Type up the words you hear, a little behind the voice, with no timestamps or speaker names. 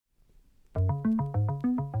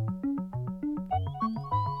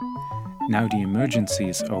Now the emergency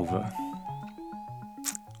is over.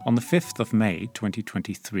 On the 5th of May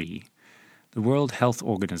 2023, the World Health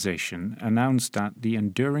Organization announced that the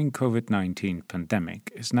enduring COVID-19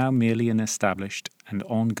 pandemic is now merely an established and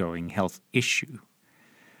ongoing health issue,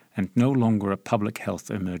 and no longer a public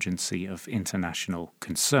health emergency of international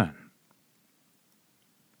concern.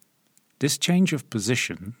 This change of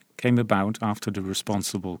position came about after the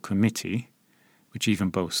responsible committee, which even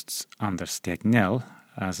boasts Anders Tegnell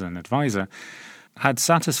as an advisor, had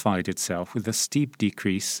satisfied itself with a steep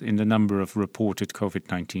decrease in the number of reported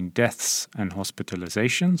COVID-19 deaths and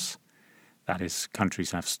hospitalizations, that is,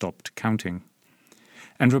 countries have stopped counting,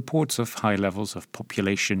 and reports of high levels of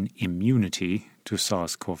population immunity to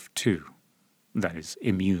SARS-CoV-2, that is,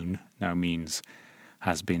 immune now means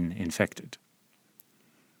has been infected.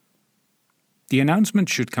 The announcement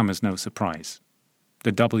should come as no surprise.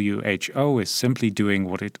 The WHO is simply doing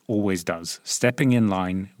what it always does, stepping in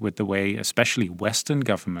line with the way especially Western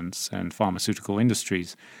governments and pharmaceutical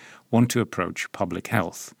industries want to approach public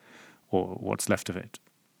health, or what's left of it.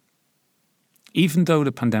 Even though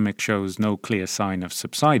the pandemic shows no clear sign of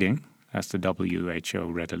subsiding, as the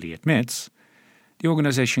WHO readily admits, the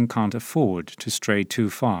organization can't afford to stray too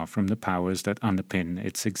far from the powers that underpin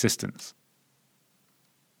its existence.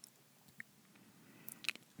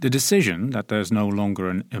 The decision that there's no longer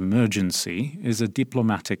an emergency is a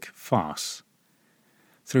diplomatic farce.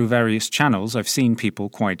 Through various channels, I've seen people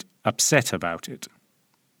quite upset about it.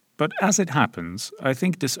 But as it happens, I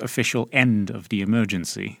think this official end of the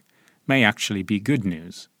emergency may actually be good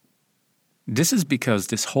news. This is because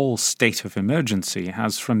this whole state of emergency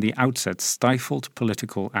has from the outset stifled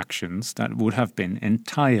political actions that would have been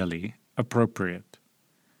entirely appropriate.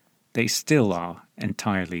 They still are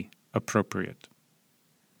entirely appropriate.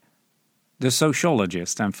 The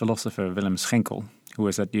sociologist and philosopher Willem Schenkel, who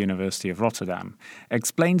is at the University of Rotterdam,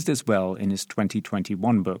 explains this well in his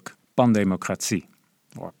 2021 book, Pandemocratie,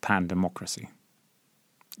 or Pan-Democracy.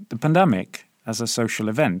 The pandemic, as a social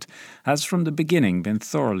event, has from the beginning been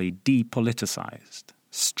thoroughly depoliticized,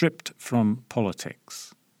 stripped from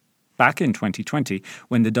politics. Back in 2020,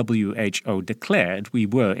 when the WHO declared we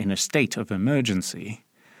were in a state of emergency,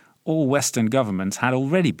 all Western governments had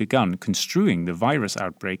already begun construing the virus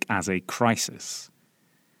outbreak as a crisis.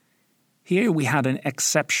 Here we had an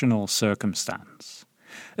exceptional circumstance,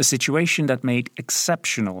 a situation that made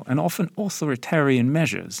exceptional and often authoritarian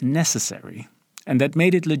measures necessary, and that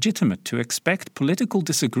made it legitimate to expect political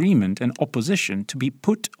disagreement and opposition to be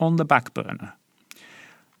put on the back burner.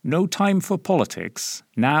 No time for politics,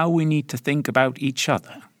 now we need to think about each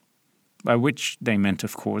other, by which they meant,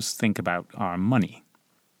 of course, think about our money.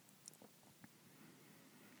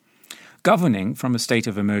 Governing from a state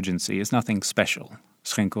of emergency is nothing special,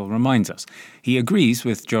 Schenkel reminds us. He agrees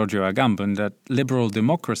with Giorgio Agamben that liberal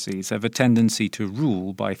democracies have a tendency to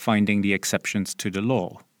rule by finding the exceptions to the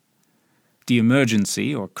law. The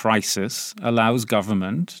emergency or crisis allows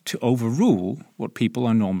government to overrule what people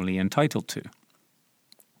are normally entitled to.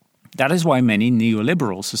 That is why many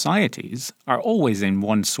neoliberal societies are always in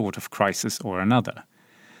one sort of crisis or another,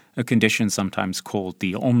 a condition sometimes called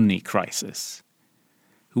the omni-crisis.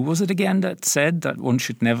 Who was it again that said that one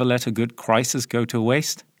should never let a good crisis go to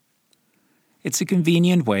waste? It's a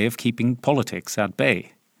convenient way of keeping politics at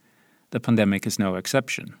bay. The pandemic is no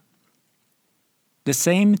exception. The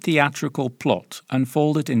same theatrical plot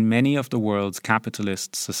unfolded in many of the world's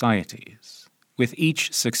capitalist societies. With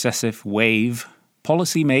each successive wave,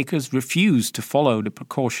 policymakers refused to follow the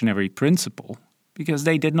precautionary principle because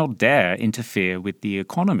they did not dare interfere with the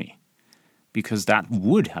economy, because that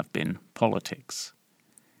would have been politics.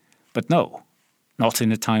 But no, not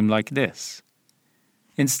in a time like this.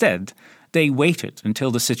 Instead, they waited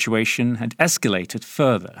until the situation had escalated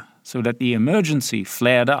further so that the emergency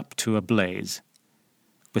flared up to a blaze.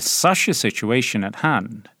 With such a situation at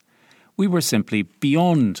hand, we were simply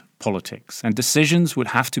beyond politics, and decisions would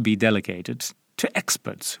have to be delegated to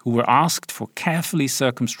experts who were asked for carefully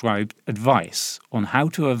circumscribed advice on how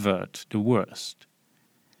to avert the worst.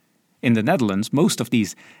 In the Netherlands, most of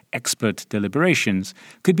these expert deliberations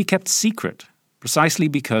could be kept secret, precisely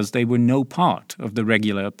because they were no part of the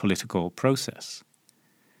regular political process.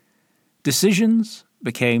 Decisions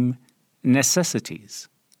became necessities.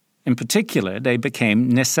 In particular, they became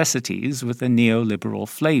necessities with a neoliberal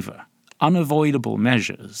flavor, unavoidable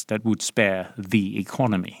measures that would spare the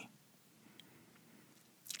economy.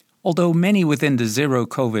 Although many within the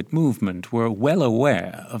zero-COVID movement were well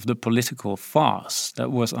aware of the political farce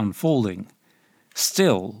that was unfolding,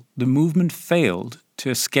 still the movement failed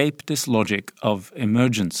to escape this logic of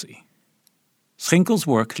emergency. Schenkel's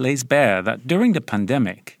work lays bare that during the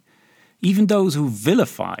pandemic, even those who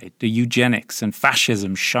vilified the eugenics and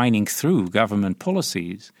fascism shining through government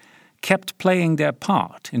policies, kept playing their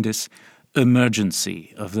part in this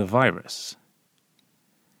emergency of the virus.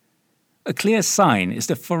 A clear sign is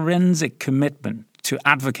the forensic commitment to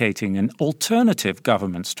advocating an alternative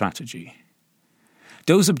government strategy.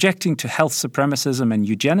 Those objecting to health supremacism and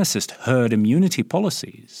eugenicist herd immunity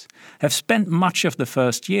policies have spent much of the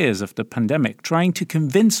first years of the pandemic trying to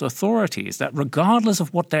convince authorities that regardless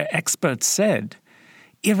of what their experts said,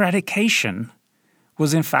 eradication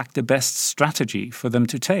was in fact the best strategy for them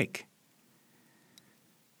to take.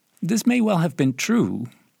 This may well have been true,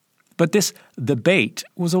 but this debate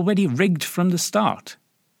was already rigged from the start.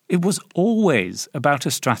 It was always about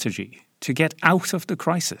a strategy to get out of the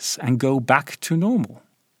crisis and go back to normal.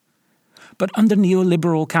 But under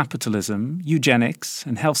neoliberal capitalism, eugenics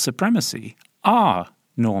and health supremacy are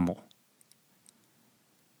normal.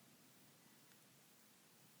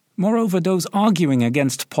 Moreover, those arguing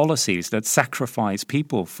against policies that sacrifice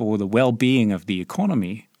people for the well-being of the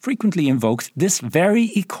economy frequently invoked this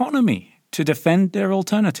very economy to defend their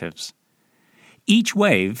alternatives. Each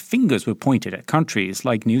wave, fingers were pointed at countries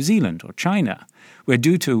like New Zealand or China, where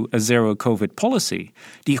due to a zero-COVID policy,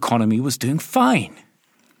 the economy was doing fine.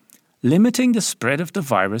 Limiting the spread of the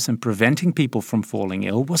virus and preventing people from falling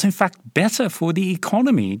ill was in fact better for the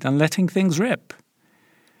economy than letting things rip.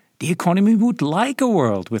 The economy would like a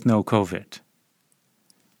world with no COVID.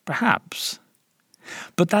 Perhaps.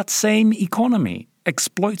 But that same economy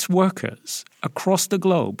exploits workers across the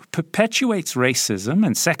globe, perpetuates racism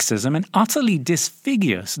and sexism, and utterly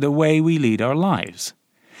disfigures the way we lead our lives.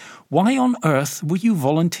 Why on earth would you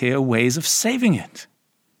volunteer ways of saving it?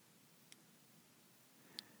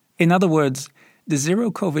 In other words, the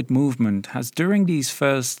zero-COVID movement has, during these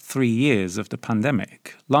first 3 years of the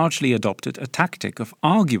pandemic, largely adopted a tactic of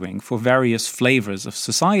arguing for various flavors of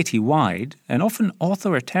society-wide and often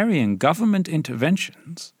authoritarian government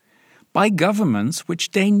interventions by governments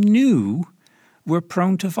which they knew were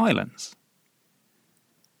prone to violence.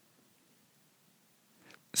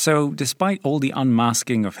 So, despite all the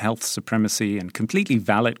unmasking of health supremacy and completely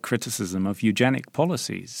valid criticism of eugenic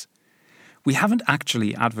policies, we haven't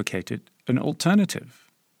actually advocated an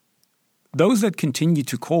alternative. Those that continue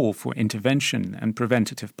to call for intervention and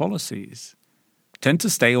preventative policies tend to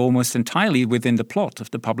stay almost entirely within the plot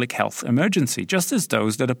of the public health emergency, just as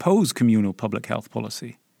those that oppose communal public health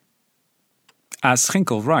policy. As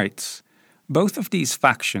Schinkel writes, both of these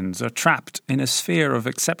factions are trapped in a sphere of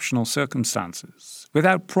exceptional circumstances,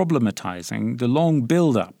 without problematizing the long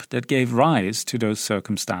build-up that gave rise to those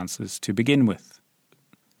circumstances to begin with.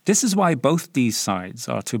 This is why both these sides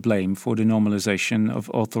are to blame for the normalization of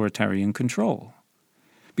authoritarian control.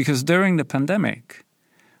 Because during the pandemic,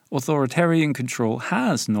 authoritarian control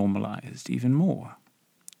has normalized even more.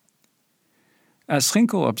 As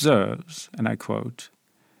Schinkel observes, and I quote,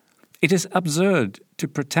 "It is absurd to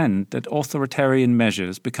pretend that authoritarian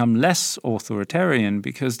measures become less authoritarian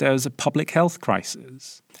because there is a public health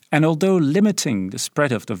crisis. And although limiting the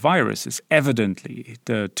spread of the virus is evidently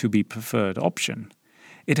the to-be-preferred option,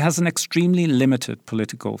 it has an extremely limited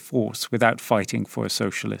political force without fighting for a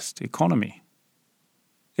socialist economy.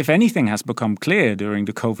 If anything has become clear during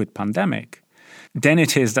the COVID pandemic, then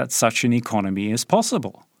it is that such an economy is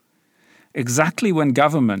possible. Exactly when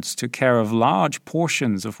governments took care of large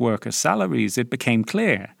portions of workers' salaries, it became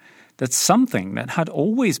clear that something that had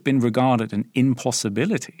always been regarded an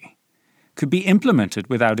impossibility could be implemented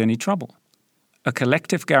without any trouble. A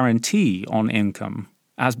collective guarantee on income,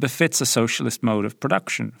 as befits a socialist mode of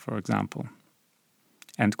production, for example."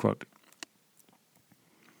 End quote.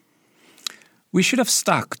 We should have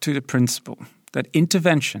stuck to the principle that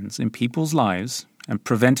interventions in people's lives and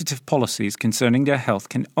preventative policies concerning their health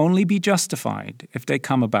can only be justified if they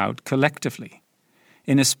come about collectively,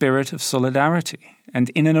 in a spirit of solidarity and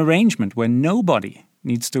in an arrangement where nobody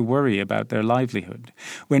needs to worry about their livelihood,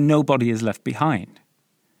 where nobody is left behind.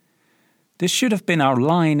 This should have been our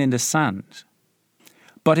line in the sand.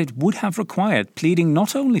 But it would have required pleading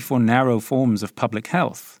not only for narrow forms of public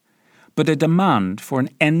health, but a demand for an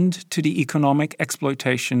end to the economic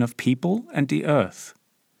exploitation of people and the earth.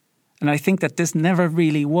 And I think that this never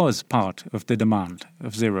really was part of the demand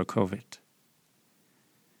of zero COVID.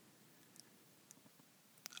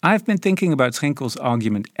 I've been thinking about Schinkel's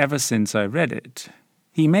argument ever since I read it.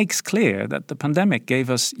 He makes clear that the pandemic gave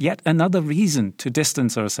us yet another reason to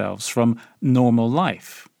distance ourselves from normal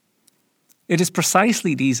life. It is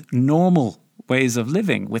precisely these normal ways of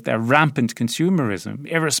living, with their rampant consumerism,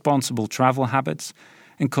 irresponsible travel habits,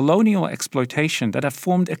 and colonial exploitation, that have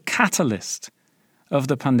formed a catalyst of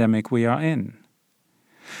the pandemic we are in.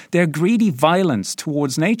 Their greedy violence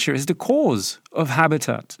towards nature is the cause of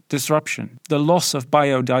habitat disruption, the loss of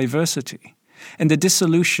biodiversity, and the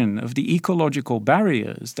dissolution of the ecological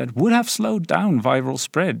barriers that would have slowed down viral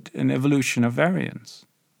spread and evolution of variants.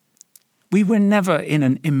 We were never in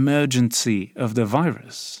an emergency of the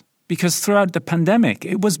virus, because throughout the pandemic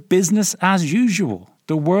it was business as usual.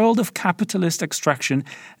 The world of capitalist extraction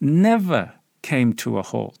never came to a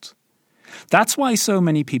halt. That's why so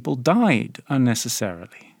many people died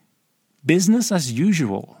unnecessarily. Business as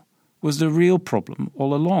usual was the real problem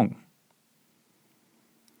all along.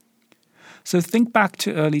 So think back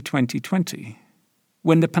to early 2020.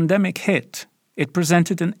 When the pandemic hit, it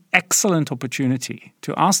presented an excellent opportunity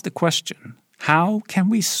to ask the question, how can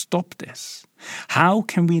we stop this? How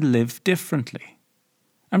can we live differently?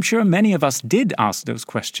 I'm sure many of us did ask those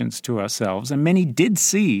questions to ourselves, and many did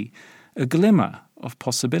see a glimmer of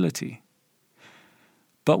possibility.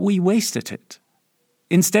 But we wasted it.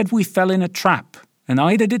 Instead, we fell in a trap and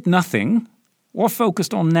either did nothing or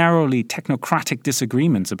focused on narrowly technocratic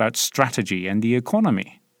disagreements about strategy and the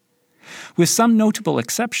economy. With some notable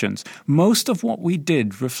exceptions, most of what we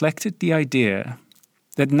did reflected the idea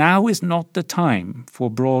that now is not the time for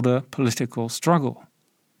broader political struggle.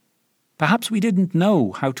 Perhaps we didn't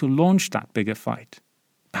know how to launch that bigger fight.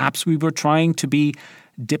 Perhaps we were trying to be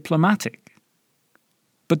diplomatic.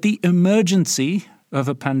 But the emergency of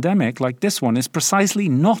a pandemic like this one is precisely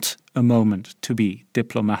not a moment to be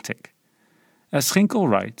diplomatic. As Schinkel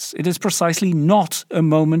writes, it is precisely not a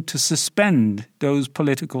moment to suspend those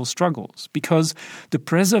political struggles, because the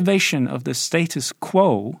preservation of the status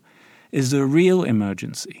quo is the real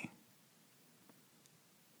emergency.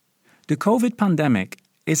 The COVID pandemic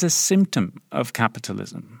is a symptom of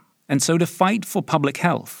capitalism, and so the fight for public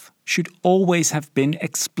health should always have been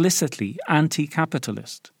explicitly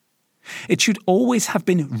anti-capitalist. It should always have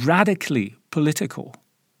been radically political.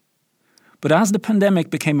 But as the pandemic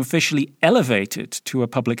became officially elevated to a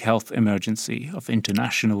public health emergency of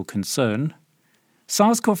international concern,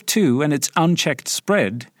 SARS-CoV-2 and its unchecked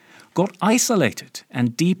spread got isolated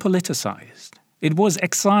and depoliticized. It was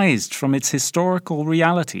excised from its historical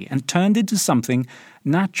reality and turned into something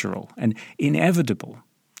natural and inevitable,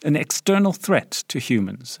 an external threat to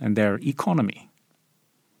humans and their economy.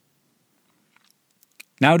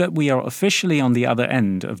 Now that we are officially on the other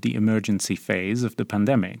end of the emergency phase of the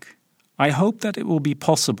pandemic, I hope that it will be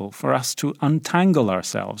possible for us to untangle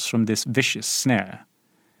ourselves from this vicious snare.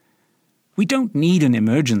 We don't need an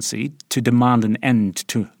emergency to demand an end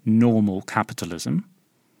to normal capitalism.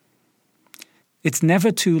 It's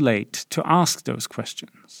never too late to ask those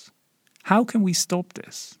questions. How can we stop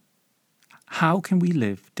this? How can we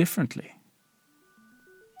live differently?